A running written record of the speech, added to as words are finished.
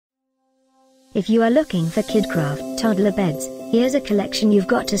If you are looking for KidCraft toddler beds, here's a collection you've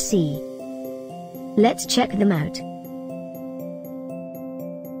got to see. Let's check them out.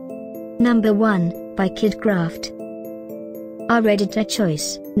 Number 1, by KidCraft. Our editor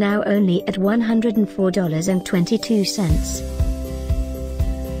choice, now only at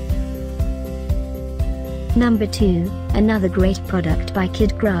 $104.22. Number 2, another great product by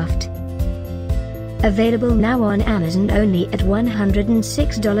KidCraft. Available now on Amazon only at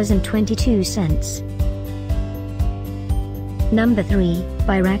 $106.22. Number 3,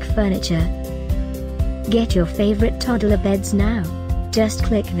 by Rack Furniture. Get your favorite toddler beds now. Just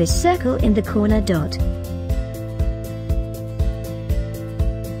click this circle in the corner dot.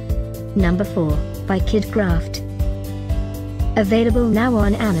 Number 4, by KidCraft. Available now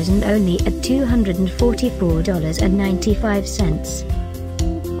on Amazon only at $244.95.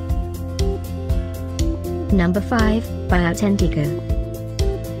 Number 5, by Auténtico.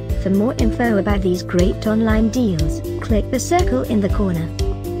 For more info about these great online deals, click the circle in the corner.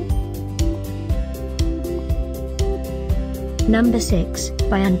 Number 6,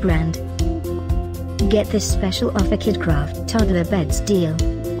 by unbrand. Get this special offer KidCraft toddler beds deal